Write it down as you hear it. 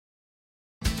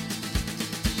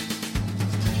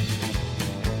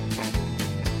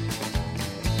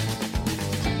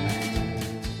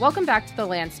Welcome back to The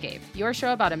Landscape, your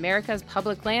show about America's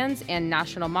public lands and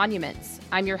national monuments.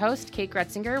 I'm your host, Kate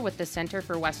Gretzinger with the Center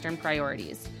for Western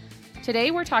Priorities.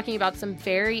 Today, we're talking about some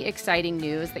very exciting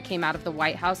news that came out of the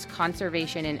White House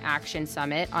Conservation in Action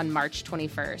Summit on March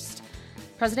 21st.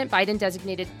 President Biden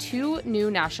designated 2 new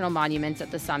national monuments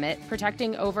at the summit,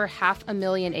 protecting over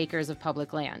 500,000 acres of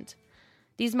public land.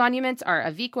 These monuments are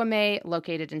Aviquame,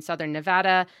 located in southern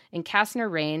Nevada, and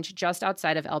Kastner Range, just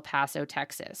outside of El Paso,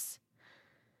 Texas.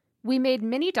 We made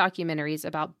mini documentaries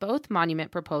about both monument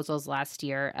proposals last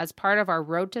year as part of our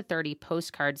Road to 30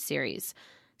 postcard series.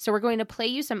 So we're going to play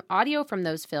you some audio from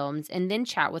those films and then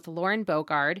chat with Lauren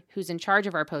Bogard, who's in charge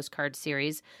of our postcard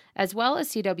series, as well as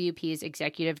CWP's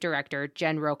executive director,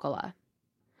 Jen Rokola.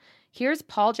 Here's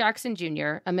Paul Jackson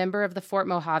Jr., a member of the Fort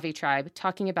Mojave tribe,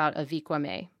 talking about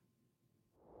Aviquame.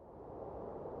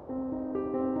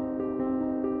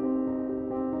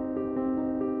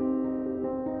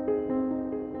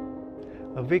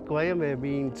 Aviquame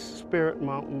means Spirit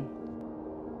Mountain.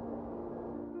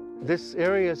 This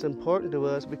area is important to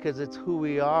us because it's who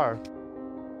we are.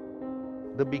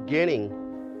 The beginning,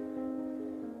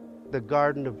 the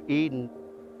Garden of Eden.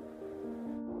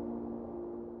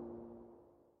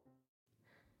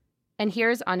 And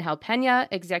here's Angel Peña,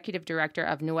 executive director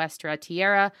of Nuestra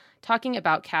Tierra, talking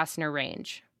about Kastner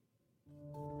Range.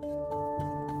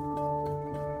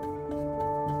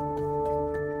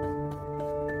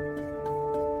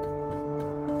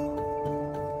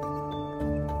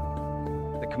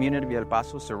 Community of El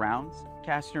Paso surrounds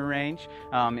Kastner Range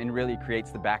and really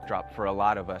creates the backdrop for a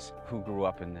lot of us who grew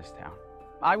up in this town.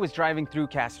 I was driving through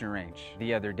Kastner Range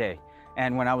the other day,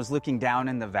 and when I was looking down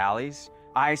in the valleys,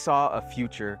 I saw a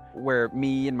future where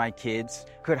me and my kids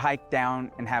could hike down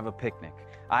and have a picnic.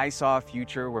 I saw a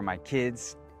future where my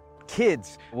kids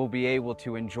will be able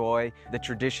to enjoy the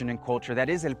tradition and culture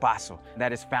that is El Paso,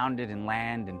 that is founded in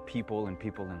land and people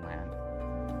in land.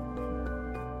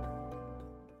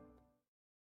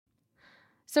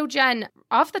 So Jen,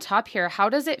 off the top here, how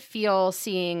does it feel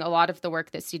seeing a lot of the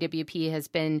work that CWP has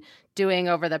been doing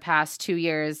over the past 2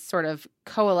 years sort of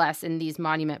coalesce in these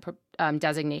monument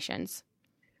designations?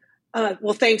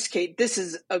 Well, thanks, Kate. This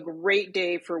is a great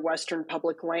day for Western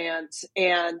public lands.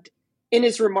 And in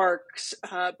his remarks,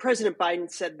 President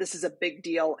Biden said this is a big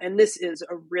deal, and this is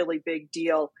a really big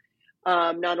deal.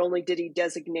 Not only did he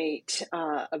designate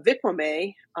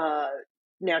Aviquame,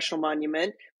 National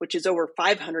Monument, which is over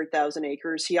 500,000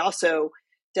 acres. He also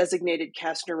designated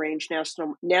Kastner Range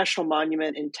National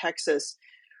Monument in Texas,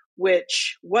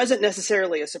 which wasn't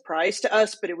necessarily a surprise to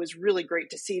us, but it was really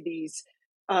great to see these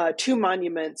 2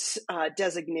 monuments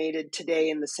designated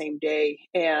today in the same day.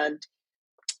 And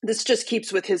this just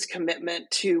keeps with his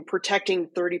commitment to protecting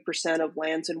 30% of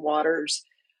lands and waters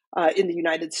in the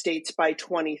United States by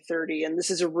 2030. And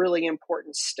this is a really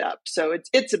important step. So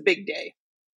it's a big day.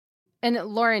 And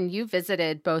Lauren, you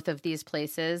visited both of these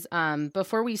places.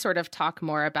 Before we sort of talk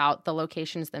more about the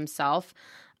locations themselves,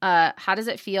 how does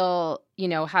it feel,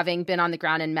 having been on the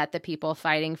ground and met the people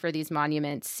fighting for these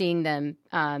monuments, seeing them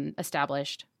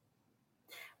established?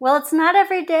 Well, it's not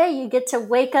every day you get to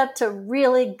wake up to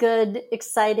really good,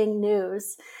 exciting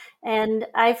news. And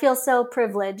I feel so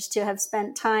privileged to have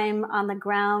spent time on the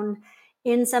ground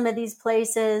in some of these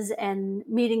places and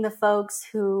meeting the folks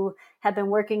who have been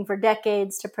working for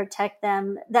decades to protect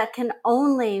them. That can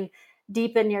only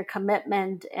deepen your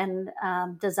commitment and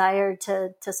desire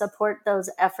to support those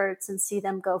efforts and see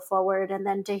them go forward. And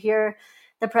then to hear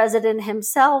the president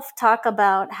himself talk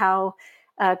about how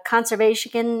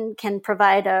conservation can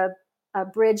provide a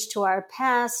bridge to our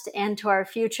past and to our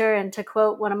future. And to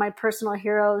quote one of my personal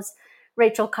heroes,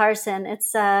 Rachel Carson,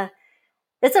 it's a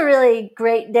really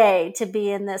great day to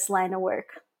be in this line of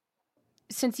work.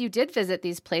 Since you did visit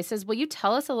these places, will you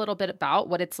tell us a little bit about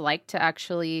what it's like to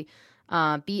actually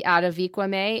be at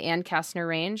Aviquame and Kastner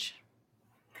Range?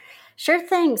 Sure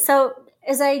thing. So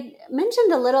as I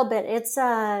mentioned a little bit,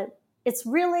 it's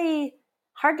really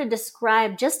hard to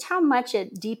describe just how much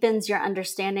it deepens your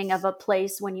understanding of a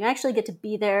place when you actually get to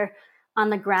be there on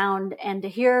the ground and to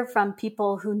hear from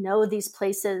people who know these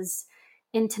places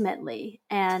intimately.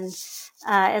 And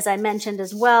as I mentioned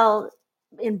as well,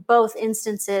 in both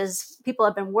instances, people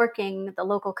have been working the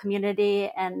local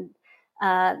community and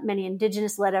many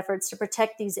indigenous-led efforts to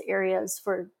protect these areas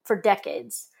for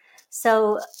decades.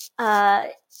 So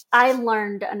I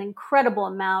learned an incredible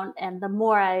amount, and the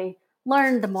more I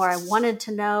learned, the more I wanted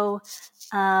to know.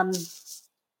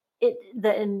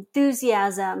 The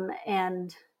enthusiasm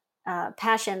and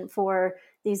passion for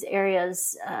these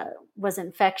areas was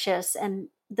infectious. And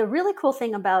the really cool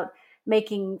thing about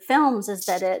making films is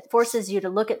that it forces you to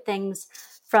look at things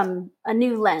from a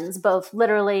new lens, both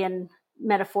literally and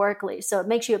metaphorically. So it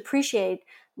makes you appreciate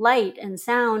light and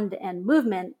sound and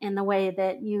movement in the way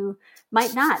that you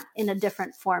might not in a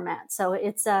different format. So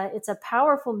it's a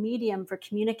powerful medium for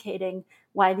communicating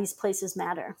why these places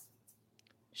matter.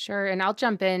 Sure. And I'll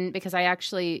jump in because I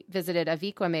actually visited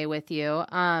Aviquame with you.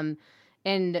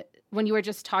 And when you were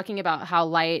just talking about how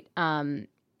light, how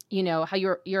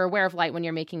you're aware of light when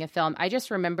you're making a film, I just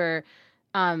remember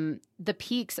the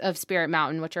peaks of Spirit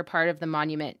Mountain, which are part of the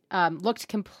monument, looked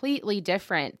completely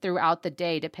different throughout the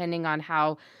day, depending on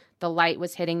how the light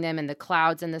was hitting them and the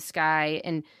clouds in the sky.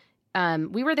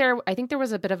 And we were there, I think there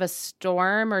was a bit of a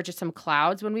storm or just some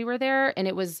clouds when we were there. And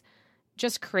it was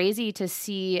just crazy to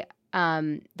see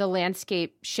the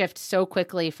landscape shift so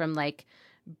quickly from like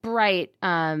bright,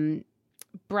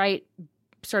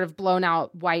 sort of blown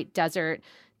out white desert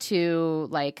to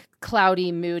like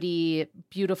cloudy, moody,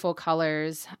 beautiful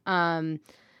colors. And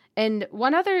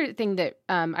one other thing that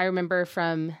I remember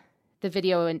from the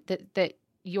video and that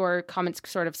your comments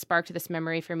sort of sparked this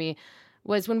memory for me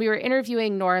was when we were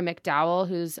interviewing Nora McDowell,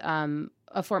 who's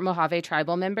a Fort Mojave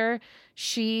tribal member.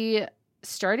 She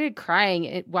started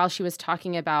crying while she was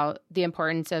talking about the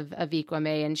importance of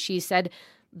Aviquame. And she said,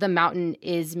 the mountain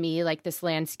is me, like this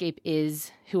landscape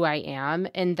is who I am.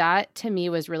 And that to me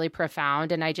was really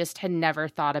profound. And I just had never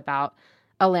thought about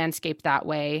a landscape that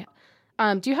way.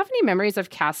 Do you have any memories of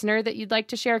Kastner that you'd like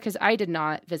to share? Because I did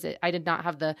not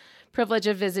have the privilege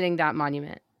of visiting that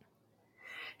monument.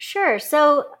 Sure.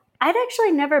 So I'd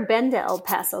actually never been to El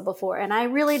Paso before, and I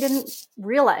really didn't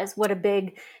realize what a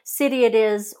big city it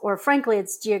is, or frankly,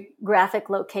 its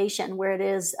geographic location, where it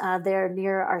is there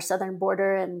near our southern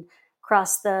border and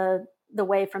across the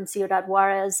way from Ciudad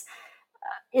Juarez.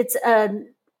 It's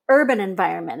an urban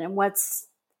environment, and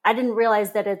I didn't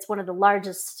realize that it's one of the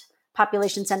largest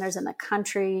population centers in the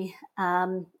country.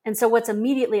 And so what's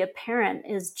immediately apparent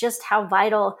is just how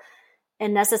vital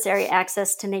and necessary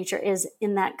access to nature is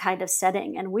in that kind of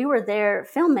setting. And we were there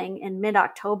filming in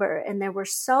mid-October, and there were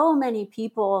so many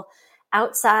people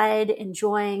outside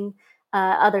enjoying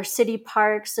other city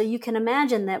parks. So you can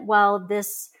imagine that while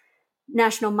this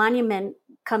national monument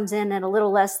comes in at a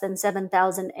little less than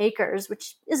 7,000 acres,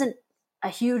 which isn't a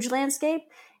huge landscape,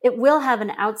 it will have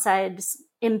an outside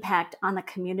impact on the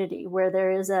community where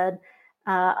there is a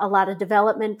lot of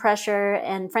development pressure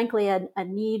and frankly, a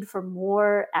need for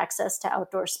more access to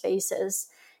outdoor spaces.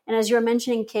 And as you were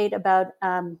mentioning, Kate, about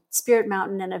Spirit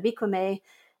Mountain and Aviquame,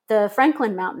 the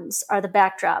Franklin Mountains are the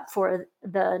backdrop for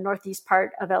the northeast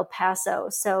part of El Paso.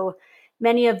 So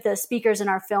many of the speakers in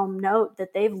our film note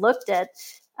that they've looked at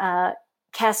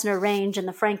Kastner Range and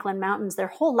the Franklin Mountains their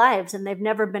whole lives, and they've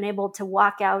never been able to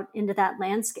walk out into that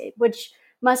landscape, which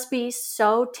must be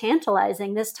so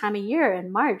tantalizing this time of year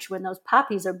in March when those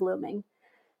poppies are blooming.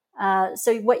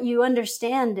 So what you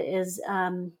understand is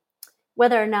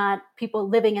whether or not people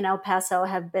living in El Paso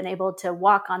have been able to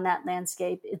walk on that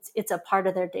landscape, it's a part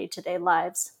of their day-to-day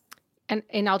lives.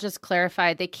 And I'll just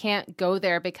clarify, they can't go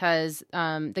there because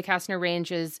the Kastner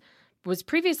Range was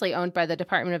previously owned by the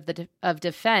Department of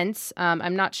Defense.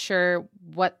 I'm not sure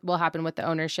what will happen with the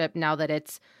ownership now that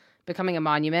it's becoming a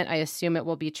monument. I assume it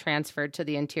will be transferred to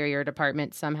the Interior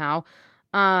Department somehow.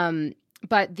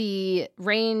 But the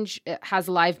range has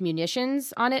live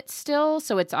munitions on it still,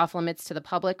 so it's off limits to the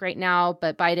public right now.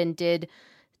 But Biden did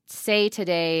say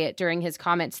today during his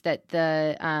comments that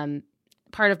the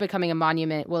part of becoming a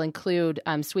monument will include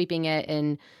sweeping it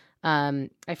and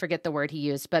I forget the word he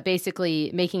used, but basically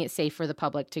making it safe for the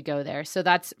public to go there. So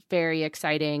that's very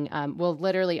exciting. We'll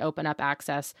literally open up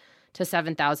access to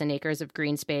 7,000 acres of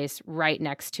green space right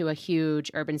next to a huge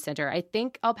urban center. I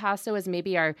think El Paso is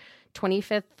maybe our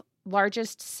 25th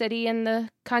largest city in the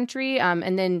country.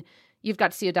 And then you've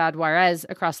got Ciudad Juarez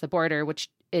across the border, which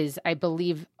is, I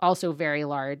believe, also very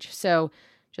large. So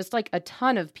just like a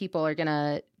ton of people are going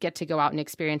to get to go out and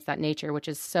experience that nature, which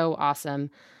is so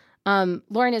awesome.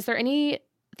 Lauren, is there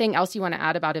anything else you want to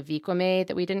add about Aviquame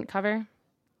that we didn't cover?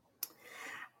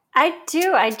 I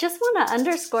do. I just want to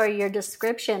underscore your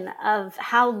description of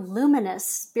how luminous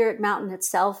Spirit Mountain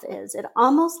itself is. It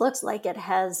almost looks like it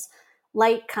has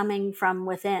light coming from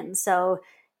within. So,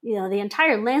 the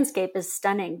entire landscape is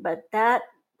stunning, but that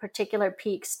particular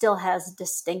peak still has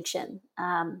distinction.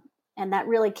 And that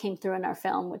really came through in our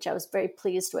film, which I was very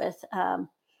pleased with.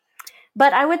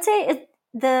 But I would say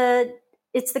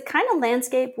it's the kind of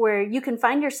landscape where you can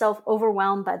find yourself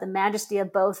overwhelmed by the majesty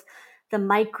of both the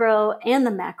micro and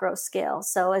the macro scale.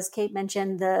 So as Kate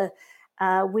mentioned,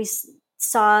 we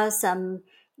saw some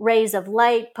rays of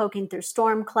light poking through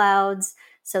storm clouds.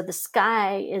 So the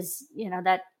sky is,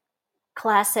 that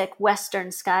classic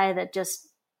Western sky that just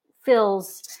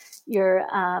fills your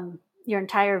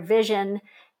entire vision.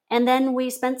 And then we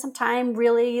spent some time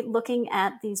really looking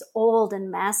at these old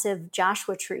and massive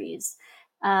Joshua trees.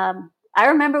 I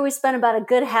remember we spent about a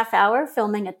good half hour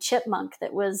filming a chipmunk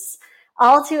that was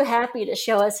all too happy to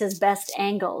show us his best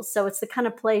angles. So it's the kind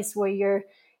of place where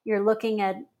you're looking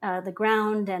at the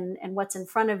ground and what's in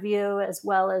front of you, as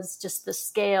well as just the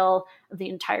scale of the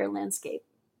entire landscape.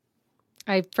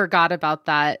 I forgot about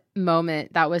that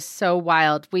moment. That was so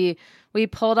wild. We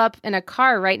pulled up in a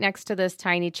car right next to this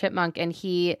tiny chipmunk, and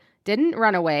he didn't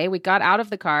run away. We got out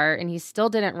of the car and he still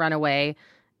didn't run away.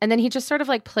 And then he just sort of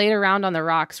like played around on the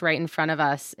rocks right in front of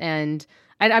us. And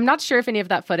I'm not sure if any of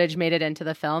that footage made it into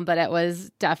the film, but it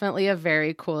was definitely a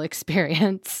very cool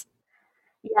experience.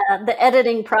 Yeah, the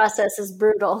editing process is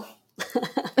brutal.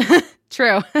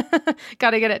 True.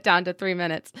 Got to get it down to 3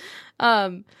 minutes.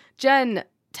 Jen,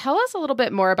 tell us a little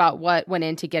bit more about what went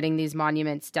into getting these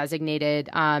monuments designated,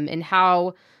 and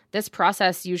how this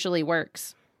process usually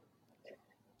works.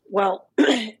 Well,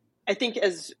 I think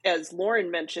as Lauren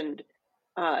mentioned,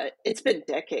 it's been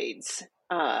decades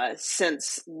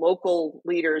since local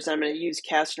leaders, I'm going to use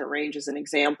Castner Range as an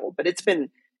example, but it's been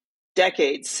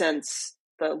decades since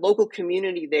the local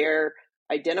community there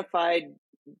identified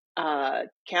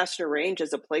Castner Range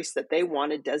as a place that they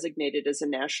wanted designated as a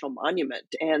national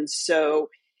monument. And so,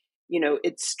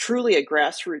 it's truly a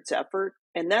grassroots effort.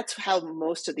 And that's how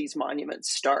most of these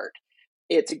monuments start.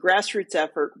 It's a grassroots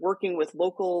effort working with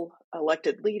local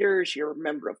elected leaders, your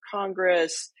member of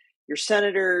Congress, your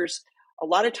senators. A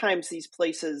lot of times these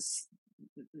places,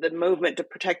 the movement to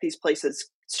protect these places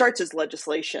starts as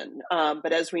legislation.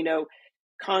 But as we know,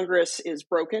 Congress is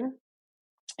broken,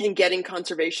 and getting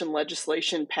conservation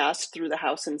legislation passed through the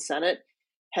House and Senate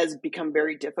has become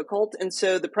very difficult. And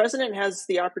so the president has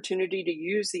the opportunity to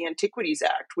use the Antiquities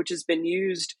Act, which has been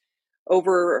used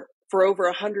for over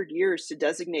 100 years to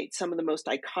designate some of the most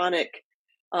iconic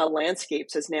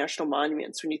landscapes as national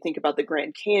monuments. When you think about the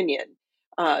Grand Canyon,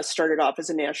 started off as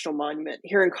a national monument.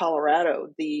 Here in Colorado,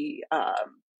 the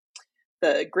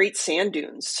Great Sand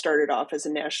Dunes started off as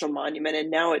a national monument,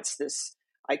 and now it's this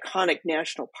iconic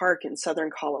national park in southern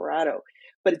Colorado.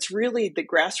 But it's really the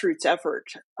grassroots effort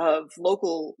of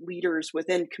local leaders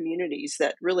within communities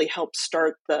that really helped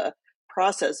start the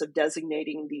process of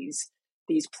designating these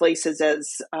places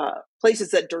as places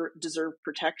that deserve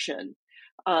protection.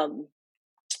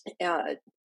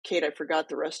 Kate, I forgot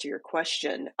the rest of your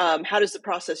question. How does the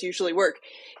process usually work?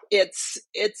 It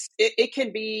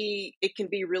can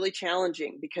be really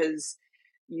challenging because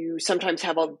you sometimes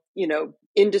have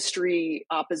industry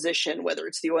opposition, whether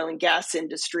it's the oil and gas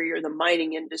industry or the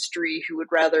mining industry, who would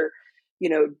rather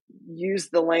use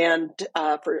the land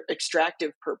for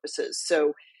extractive purposes.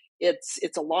 So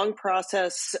it's a long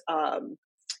process.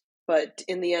 But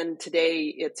in the end,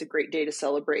 today, it's a great day to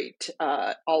celebrate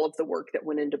all of the work that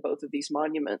went into both of these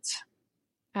monuments.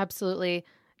 Absolutely.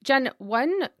 Jen,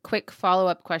 one quick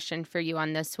follow-up question for you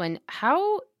on this one.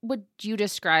 How would you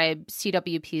describe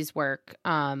CWP's work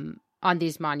on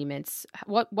these monuments?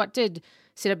 What did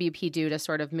CWP do to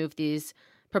sort of move these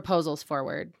proposals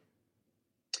forward?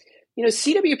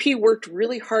 CWP worked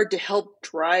really hard to help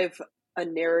drive a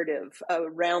narrative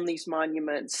around these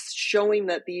monuments, showing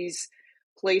that these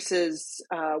places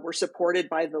were supported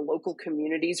by the local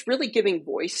communities, really giving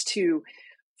voice to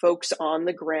folks on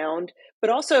the ground,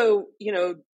 but also,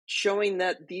 showing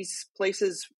that these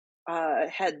places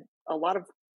had a lot of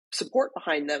support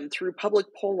behind them through public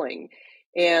polling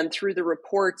and through the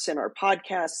reports and our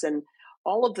podcasts and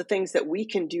all of the things that we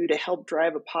can do to help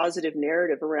drive a positive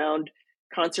narrative around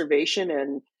conservation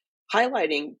and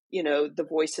highlighting, the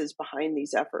voices behind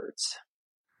these efforts.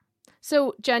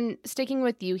 So, Jen, sticking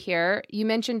with you here, you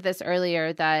mentioned this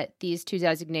earlier that these two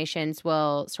designations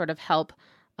will sort of help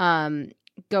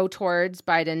go towards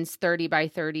Biden's 30 by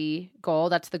 30 goal.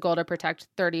 That's the goal to protect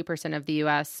 30% of the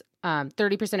U.S.,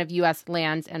 30% of U.S.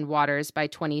 lands and waters by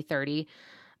 2030.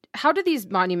 How do these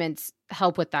monuments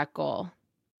help with that goal?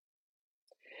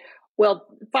 Well,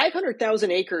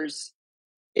 500,000 acres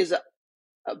is a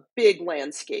big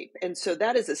landscape. And so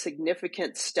that is a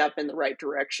significant step in the right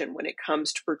direction when it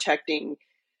comes to protecting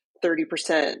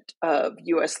 30% of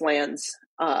U.S. lands.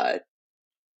 But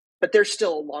there's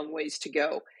still a long ways to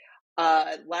go.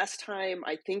 Last time,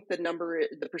 I think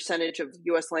the percentage of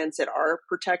U.S. lands that are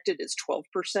protected is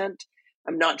 12%.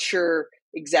 I'm not sure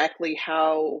exactly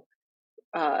how,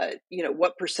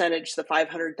 what percentage the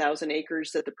 500,000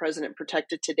 acres that the president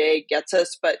protected today gets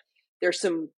us, but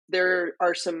there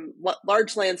are some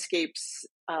large landscapes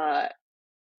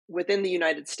within the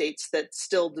United States that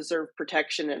still deserve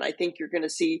protection. And I think you're going to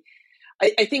see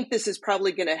I think this is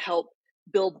probably going to help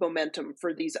build momentum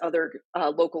for these other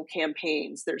local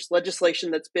campaigns. There's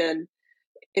legislation that's been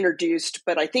introduced,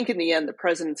 but I think in the end, the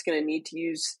president's going to need to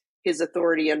use his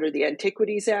authority under the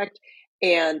Antiquities Act.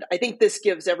 And I think this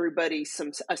gives everybody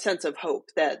a sense of hope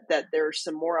that there's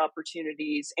some more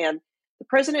opportunities, and the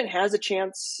president has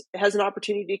an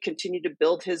opportunity to continue to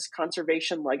build his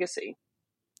conservation legacy.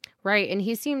 Right. And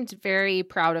he seemed very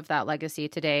proud of that legacy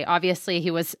today. Obviously,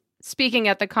 he was speaking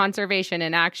at the Conservation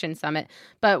in Action Summit,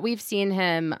 but we've seen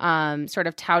him sort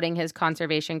of touting his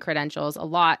conservation credentials a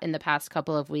lot in the past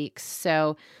couple of weeks.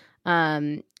 So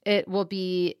it will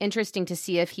be interesting to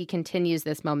see if he continues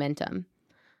this momentum.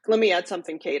 Let me add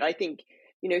something, Kate. I think,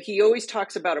 he always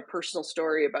talks about a personal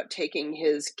story about taking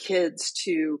his kids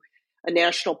to a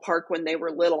national park when they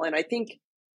were little. And I think,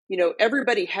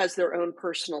 everybody has their own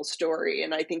personal story.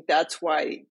 And I think that's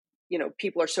why,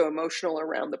 people are so emotional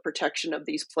around the protection of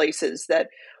these places, that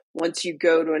once you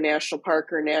go to a national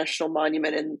park or a national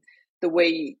monument, and the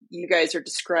way you guys are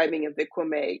describing a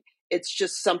Viquame, it's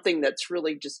just something that's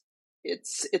really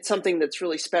it's something that's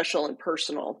really special and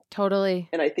personal. Totally.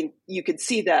 And I think you could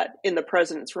see that in the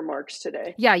president's remarks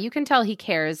today. Yeah, you can tell he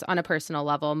cares on a personal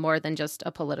level more than just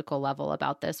a political level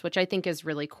about this, which I think is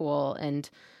really cool. And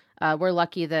we're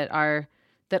lucky that our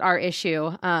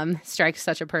issue strikes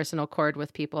such a personal chord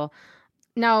with people.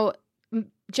 Now,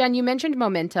 Jen, you mentioned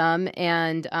momentum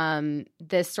and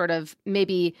this sort of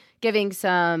maybe giving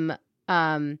some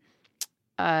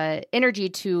energy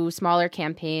to smaller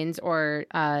campaigns or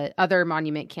other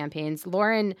monument campaigns.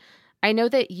 Lauren, I know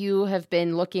that you have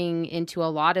been looking into a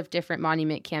lot of different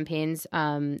monument campaigns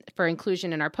for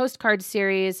inclusion in our postcard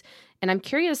series. And I'm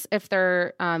curious if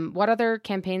what other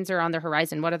campaigns are on the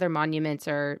horizon? What other monuments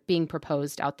are being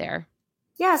proposed out there?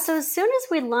 Yeah, so as soon as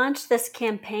we launched this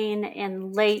campaign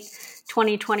in late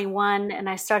 2021 and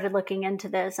I started looking into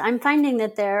this, I'm finding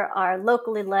that there are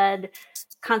locally led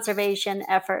conservation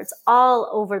efforts all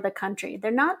over the country.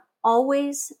 They're not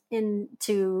always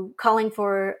into calling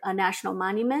for a national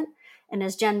monument. And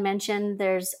as Jen mentioned,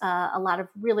 there's a lot of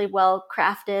really well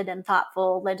crafted and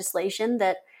thoughtful legislation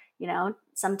that,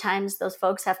 sometimes those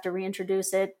folks have to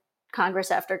reintroduce it Congress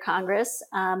after Congress.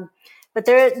 But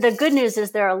the good news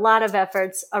is there are a lot of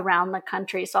efforts around the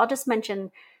country. So I'll just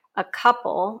mention a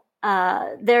couple.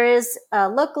 There is a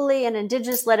locally and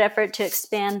indigenous-led effort to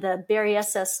expand the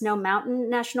Berryessa Snow Mountain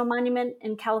National Monument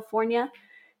in California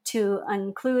to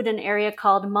include an area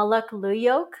called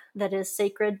Muluk that is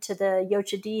sacred to the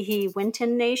Yochadihi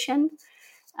Winton Nation.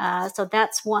 So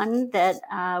that's one that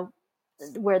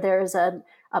where there is a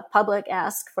public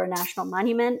ask for a national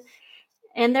monument.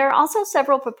 And there are also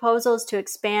several proposals to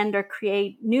expand or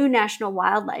create new national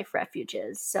wildlife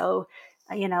refuges. So,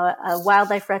 a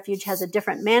wildlife refuge has a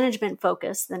different management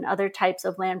focus than other types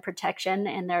of land protection.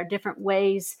 And there are different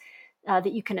ways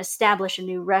that you can establish a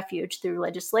new refuge through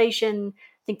legislation.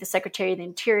 I think the Secretary of the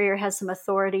Interior has some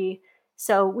authority.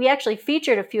 So we actually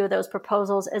featured a few of those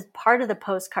proposals as part of the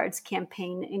postcards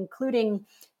campaign, including,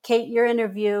 Kate, your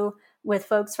interview with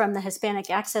folks from the Hispanic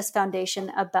Access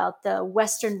Foundation about the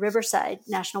Western Riverside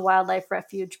National Wildlife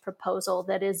Refuge proposal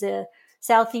that is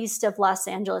southeast of Los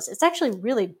Angeles. It's actually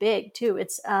really big too.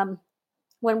 It's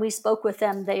when we spoke with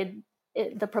them,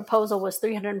 the proposal was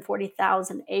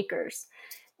 340,000 acres.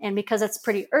 And because it's a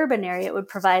pretty urban area, it would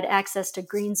provide access to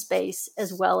green space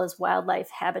as well as wildlife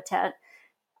habitat.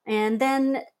 And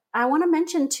then I want to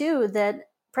mention too that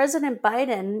President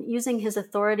Biden, using his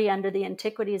authority under the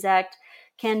Antiquities Act,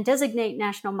 can designate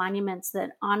national monuments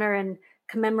that honor and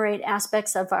commemorate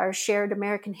aspects of our shared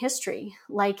American history,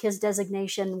 like his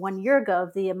designation 1 year ago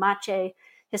of the Amache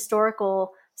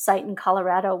historical site in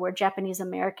Colorado, where Japanese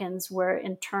Americans were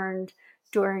interned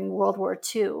during World War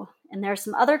II. And there are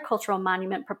some other cultural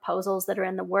monument proposals that are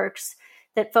in the works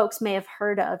that folks may have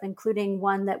heard of, including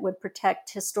one that would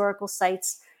protect historical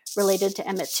sites related to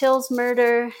Emmett Till's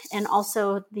murder and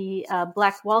also the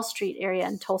Black Wall Street area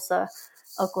in Tulsa,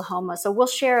 Oklahoma. So we'll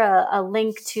share a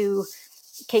link to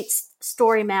Kate's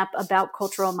story map about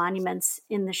cultural monuments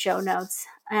in the show notes.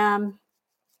 And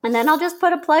then I'll just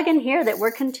put a plug in here that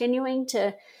we're continuing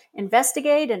to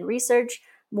investigate and research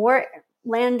more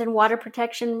land and water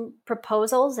protection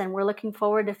proposals, and we're looking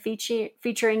forward to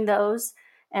featuring those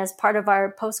as part of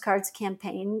our postcards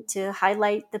campaign to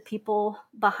highlight the people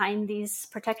behind these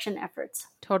protection efforts.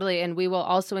 Totally. And we will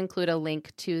also include a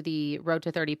link to the Road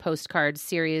to 30 postcards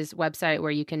series website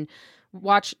where you can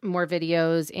watch more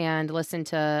videos and listen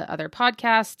to other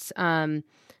podcasts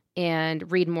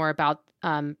and read more about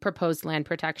proposed land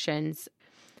protections.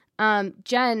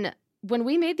 Jen, when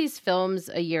we made these films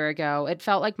a year ago, it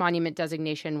felt like monument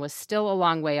designation was still a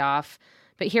long way off.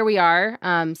 But here we are,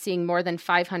 seeing more than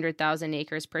 500,000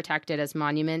 acres protected as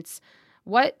monuments.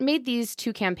 What made these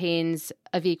two campaigns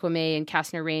of Equimay and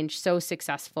Kastner Range so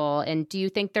successful? And do you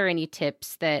think there are any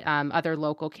tips that other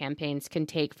local campaigns can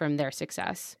take from their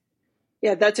success?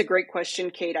 Yeah, that's a great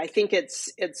question, Kate. I think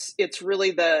it's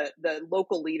really the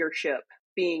local leadership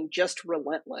being just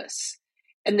relentless.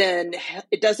 And then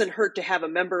it doesn't hurt to have a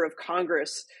member of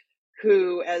Congress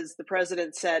who, as the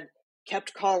president said,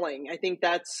 kept calling. I think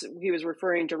he was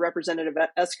referring to Representative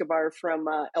Escobar from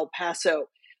El Paso,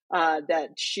 that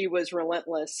she was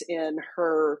relentless in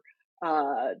her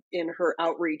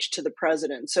outreach to the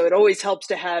president. So it always helps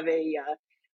to have a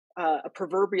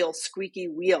proverbial squeaky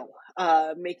wheel,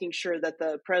 making sure that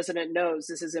the president knows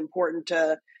this is important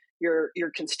to your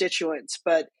constituents.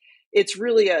 But it's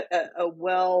really a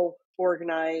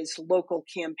well-organized local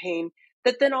campaign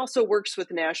that then also works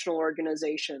with national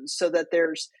organizations, so that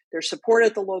there's support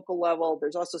at the local level.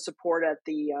 There's also support at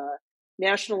the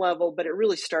national level, but it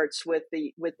really starts with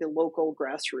the local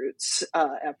grassroots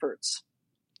efforts.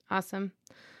 Awesome.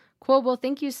 Cool. Well,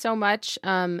 thank you so much,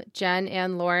 Jen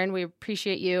and Lauren. We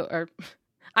appreciate you, or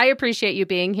I appreciate you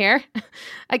being here.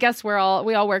 I guess we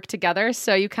all work together,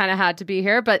 so you kind of had to be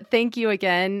here. But thank you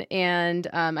again, and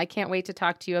I can't wait to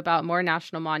talk to you about more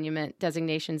national monument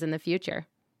designations in the future.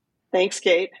 Thanks,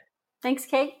 Kate. Thanks,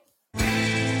 Kate.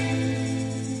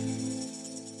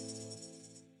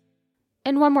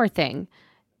 And one more thing.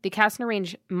 The Kastner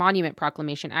Range Monument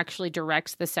Proclamation actually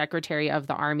directs the Secretary of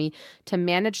the Army to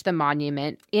manage the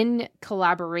monument in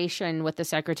collaboration with the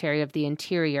Secretary of the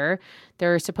Interior.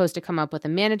 They're supposed to come up with a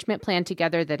management plan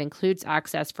together that includes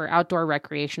access for outdoor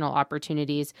recreational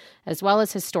opportunities, as well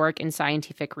as historic and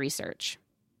scientific research.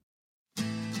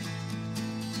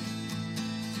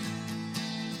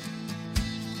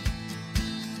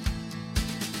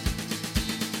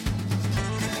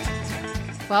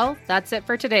 Well, that's it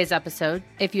for today's episode.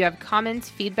 If you have comments,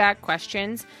 feedback,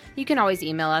 questions, you can always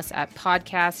email us at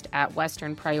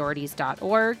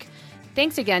podcast@westernpriorities.org.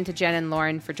 Thanks again to Jen and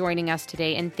Lauren for joining us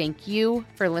today, and thank you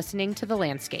for listening to The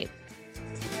Landscape.